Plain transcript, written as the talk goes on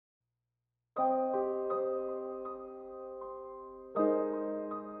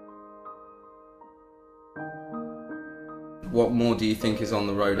What more do you think is on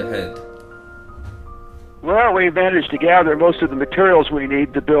the road ahead? Well, we managed to gather most of the materials we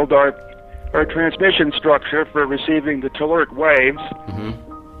need to build our transmission structure for receiving the telluric waves.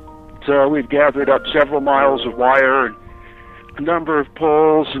 So we've gathered up several miles of wire and a number of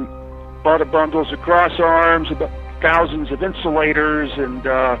poles and bought a bundles of cross arms, about thousands of insulators, and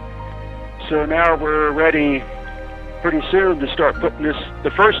so now we're ready pretty soon to start putting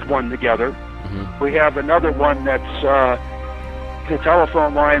the first one together. We have another one that's the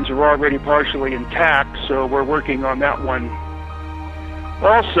telephone lines are already partially intact, so we're working on that one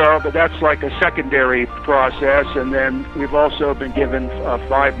also, but that's like a secondary process. And then we've also been given a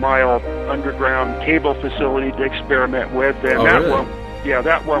 5-mile underground cable facility to experiment with, and that really? one, yeah,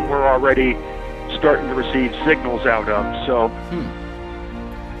 that one we're already starting to receive signals out of.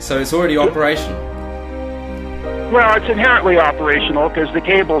 So it's already operational. Well, it's inherently operational because the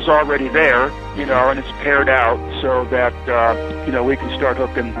cable's already there, you know, and it's paired out so that you know, we can start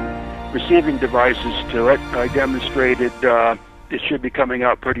hooking receiving devices to it. I demonstrated. It should be coming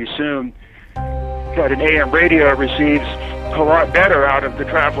out pretty soon, that an AM radio receives a lot better out of the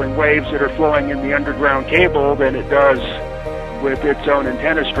traveling waves that are flowing in the underground cable than it does with its own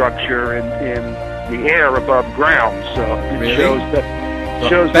antenna structure in the air above ground. So it Really?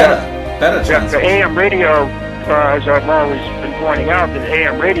 shows that the AM radio, as I've always been pointing out, the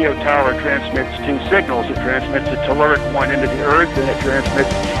AM radio tower transmits two signals. It transmits a telluric one into the Earth, and it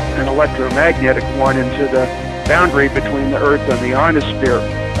transmits an electromagnetic one into the boundary between the Earth and the ionosphere.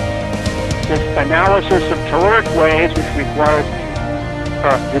 This analysis of telluric waves, which required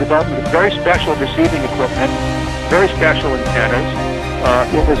the development of very special receiving equipment, very special antennas.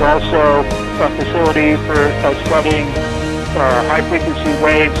 It was also a facility for studying high-frequency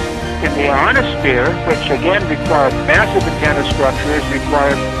waves in the ionosphere, which again required massive antenna structures,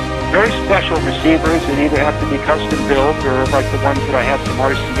 required very special receivers that either have to be custom built or, like the ones that I have from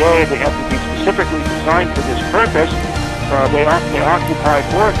RCA, they have to be specifically designed for this purpose. They occupy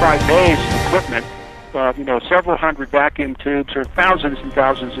 4 or 5 days of equipment, you know, several hundred vacuum tubes or thousands and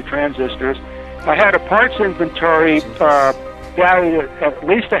thousands of transistors. I had a parts inventory valued at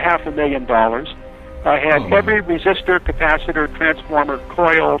least $500,000. I had every resistor, capacitor, transformer,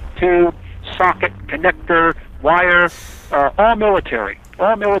 coil, tube, socket, connector, wire, all military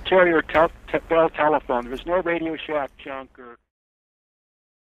or Bell telephone. There was no Radio Shack junk or